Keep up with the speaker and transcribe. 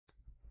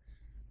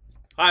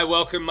Hi,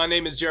 welcome. My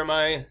name is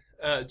Jeremiah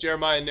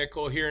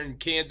Nickel here in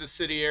Kansas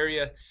City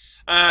area.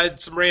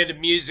 Some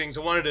random musings.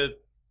 I wanted to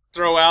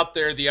throw out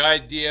there the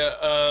idea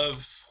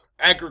of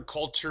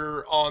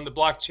agriculture on the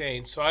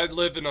blockchain. So I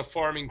live in a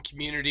farming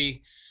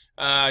community.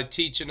 I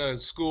teach in a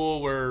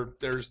school where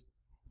there's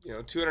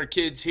 200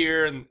 kids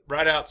here, and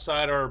right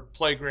outside our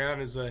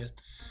playground is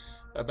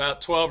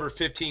about 12 or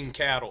 15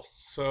 cattle.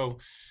 So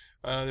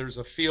there's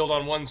a field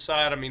on one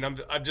side. I mean,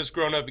 I've just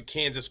grown up in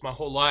Kansas my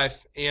whole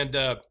life, and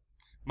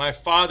my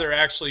father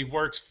actually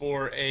works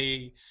for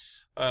a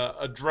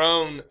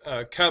drone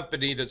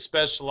company that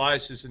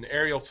specializes in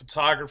aerial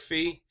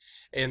photography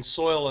and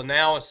soil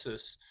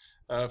analysis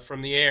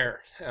from the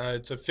air.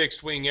 It's a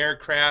fixed wing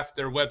aircraft.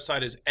 Their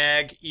website is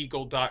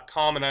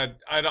ageagle.com, and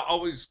I'd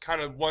always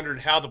kind of wondered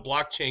how the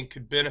blockchain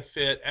could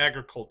benefit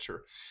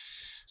agriculture.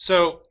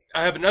 So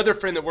I have another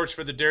friend that works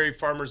for the Dairy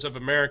Farmers of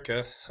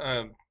America.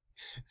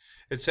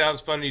 It sounds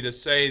funny to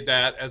say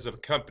that as a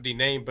company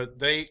name, but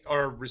they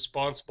are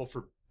responsible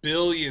for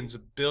billions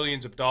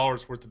of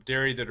dollars worth of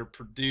dairy that are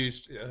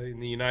produced in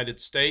the United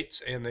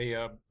States, and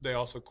they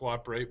also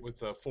cooperate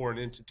with foreign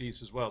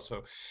entities as well.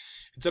 So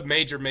it's a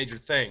major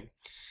thing.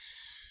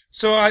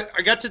 So I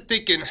got to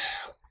thinking,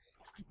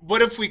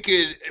 what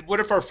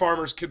if our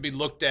farmers could be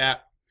looked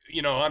at?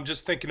 I'm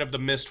just thinking of the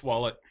Mist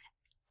wallet,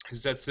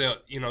 because that's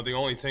the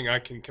only thing I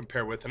can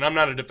compare with, and I'm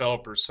not a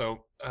developer,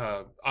 so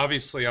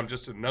obviously I'm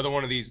just another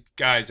one of these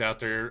guys out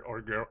there,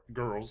 or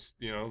girls,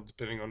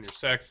 depending on your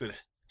sex, that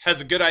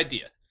has a good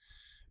idea,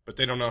 but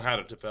they don't know how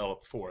to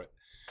develop for it.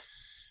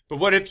 But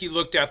what if you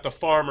looked at the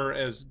farmer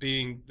as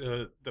being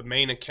the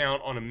main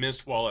account on a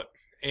Mist wallet,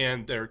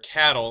 and their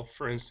cattle,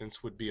 for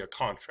instance, would be a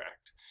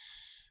contract?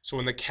 So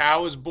when the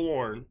cow is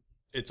born,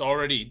 it's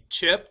already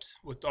chipped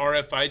with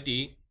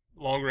RFID,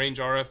 long range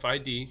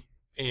RFID,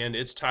 and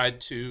it's tied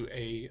to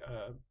a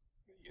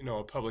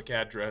public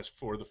address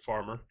for the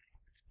farmer,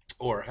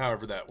 or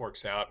however that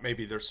works out.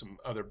 Maybe there's some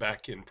other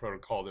back-end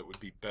protocol that would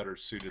be better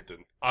suited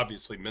than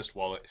obviously Mist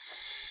Wallet,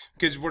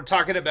 because we're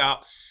talking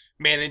about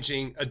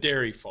managing a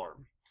dairy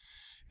farm.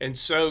 And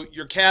so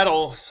your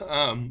cattle,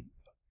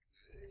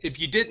 if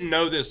you didn't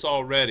know this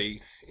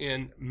already,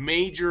 in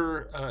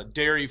major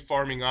dairy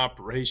farming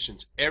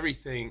operations,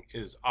 everything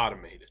is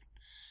automated.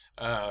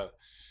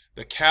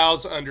 The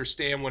cows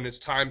understand when it's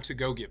time to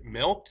go get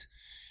milked.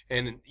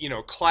 And,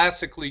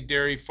 classically,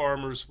 dairy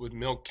farmers would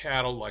milk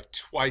cattle like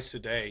twice a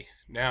day.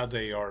 Now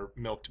they are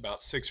milked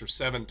about 6 or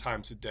 7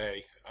 times a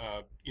day,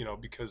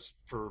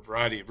 because for a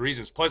variety of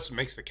reasons. Plus, it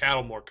makes the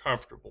cattle more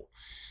comfortable.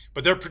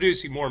 But they're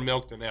producing more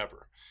milk than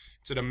ever.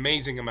 It's an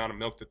amazing amount of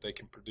milk that they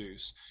can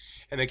produce.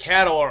 And the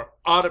cattle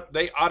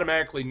they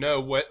automatically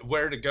know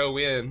where to go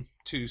in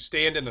to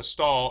stand in a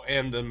stall,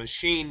 and the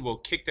machine will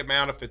kick them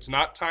out if it's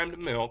not time to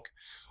milk,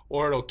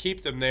 or it'll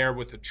keep them there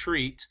with a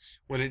treat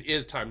when it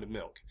is time to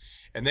milk.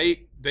 And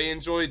they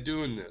enjoy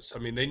doing this. I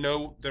mean, they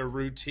know their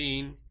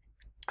routine,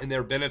 and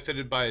they're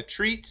benefited by a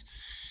treat.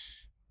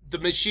 The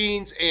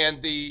machines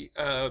and the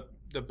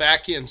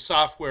back end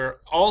software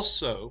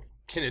also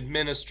can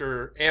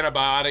administer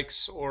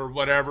antibiotics or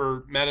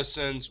whatever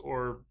medicines,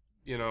 or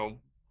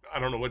I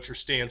don't know what your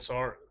stance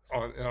are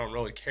on. I don't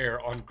really care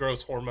on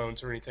growth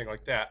hormones or anything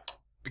like that,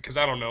 because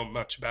I don't know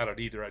much about it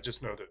either. I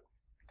just know that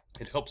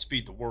it helps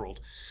feed the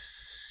world.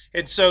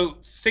 And so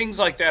things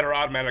like that are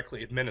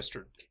automatically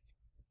administered.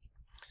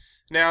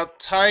 Now,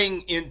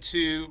 tying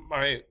into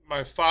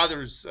my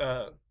father's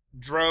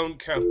drone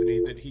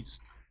company that he's.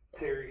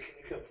 Terry, can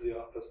you come to the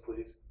office,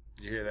 please?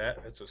 Did you hear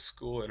that? That's a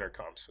school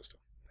intercom system.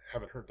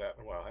 Haven't heard that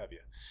in a while, have you?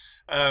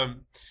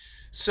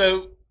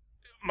 So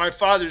my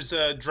father's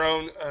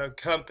drone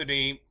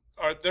company,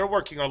 they're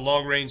working on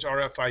long-range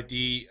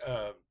RFID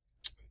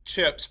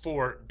chips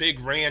for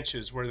big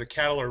ranches where the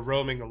cattle are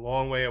roaming a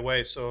long way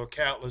away. So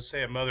let's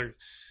say a mother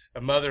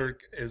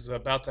is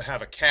about to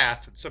have a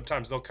calf, and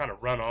sometimes they'll kind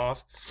of run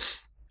off.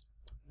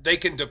 They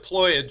can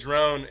deploy a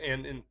drone,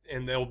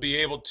 and they'll be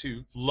able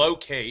to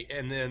locate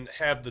and then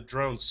have the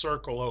drone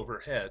circle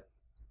overhead,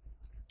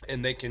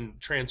 and they can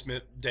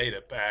transmit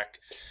data back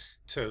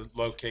to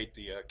locate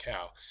the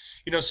cow,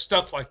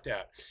 stuff like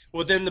that.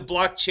 Well, then the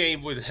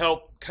blockchain would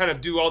help kind of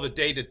do all the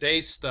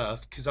day-to-day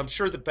stuff, because I'm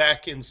sure the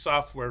back-end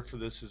software for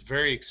this is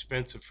very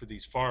expensive for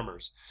these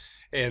farmers.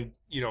 And,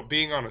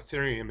 being on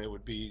Ethereum, it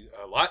would be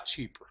a lot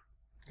cheaper.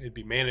 It'd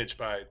be managed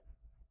by,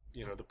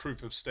 the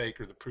proof of stake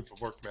or the proof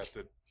of work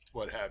method,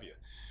 what have you.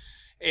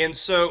 And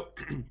so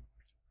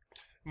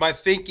my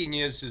thinking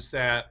is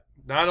that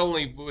not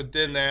only would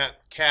then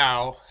that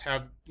cow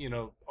have,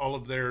 all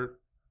of their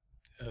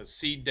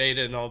seed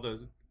data and all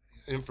the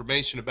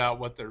information about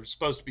what they're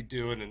supposed to be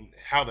doing and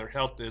how their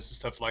health is and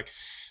stuff, like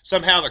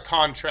somehow the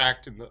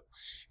contract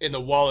in the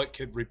wallet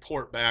could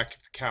report back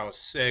if the cow is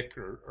sick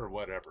or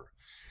whatever.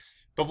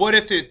 But what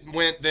if it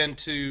went then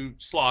to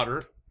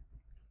slaughter,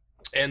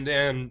 and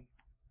then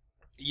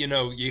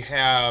you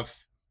have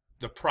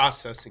the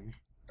processing?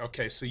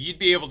 Okay, so you'd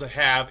be able to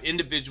have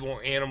individual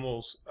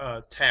animals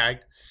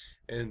tagged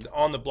and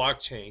on the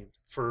blockchain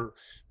for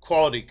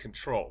quality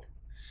control.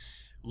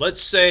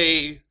 Let's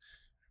say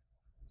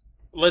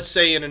let's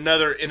say in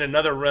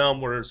another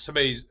realm where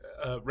somebody's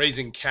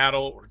raising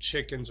cattle or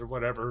chickens or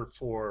whatever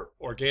for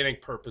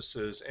organic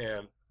purposes,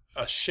 and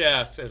a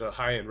chef at a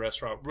high-end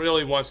restaurant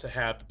really wants to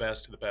have the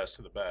best of the best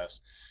of the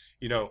best.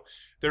 You know,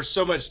 there's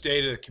so much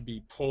data that can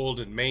be pulled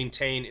and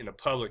maintained in a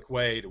public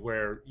way to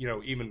where,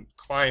 even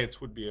clients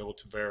would be able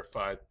to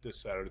verify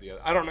this, that, or the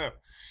other. I don't know.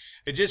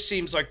 It just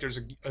seems like there's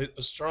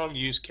a strong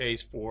use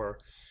case for,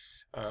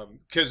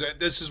 because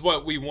this is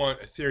what we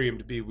want Ethereum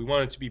to be. We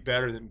want it to be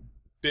better than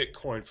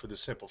Bitcoin for the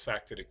simple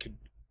fact that it could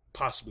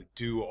possibly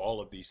do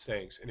all of these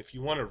things. And if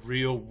you want a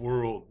real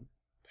world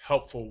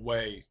helpful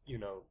way,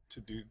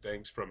 to do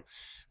things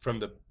from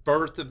the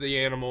birth of the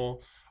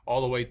animal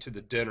all the way to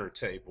the dinner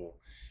table.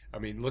 I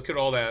mean, look at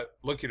all that.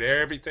 Look at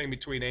everything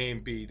between A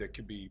and B that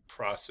could be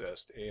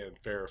processed and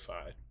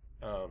verified.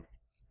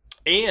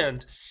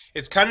 And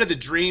it's kind of the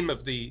dream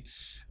of the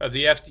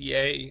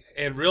FDA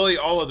and really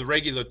all of the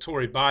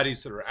regulatory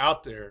bodies that are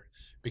out there,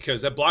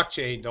 because that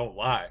blockchain don't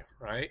lie,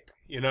 right?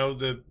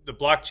 The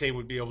blockchain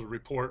would be able to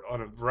report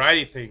on a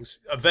variety of things.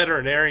 A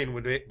veterinarian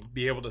would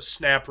be able to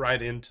snap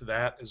right into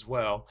that as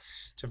well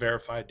to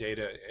verify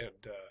data and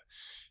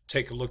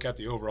take a look at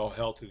the overall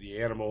health of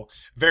the animal,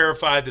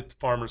 verify that the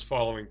farmer's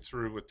following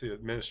through with the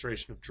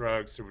administration of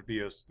drugs. There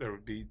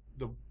would be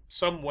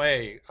some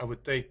way, I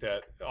would think,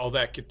 that all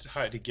that could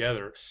tie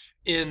together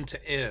end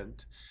to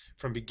end,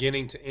 from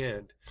beginning to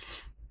end,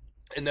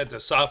 and that the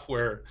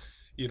software,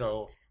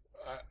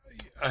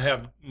 I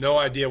have no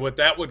idea what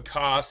that would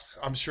cost.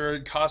 I'm sure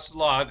it'd cost a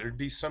lot. There'd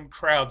be some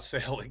crowd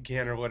sale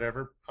again or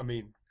whatever. I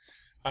mean,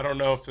 I don't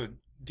know if a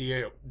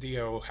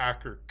DO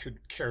hacker could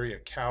carry a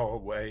cow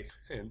away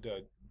and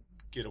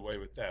get away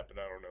with that, but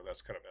I don't know.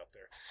 That's kind of out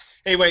there.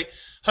 Anyway,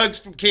 hugs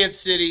from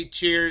Kansas City.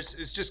 Cheers.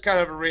 It's just kind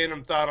of a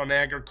random thought on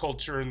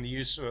agriculture and the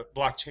use of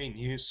blockchain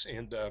use.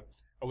 And I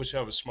wish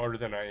I was smarter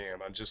than I am.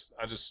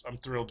 I'm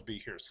thrilled to be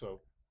here. So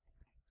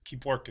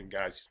keep working,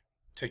 guys.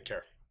 Take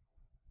care.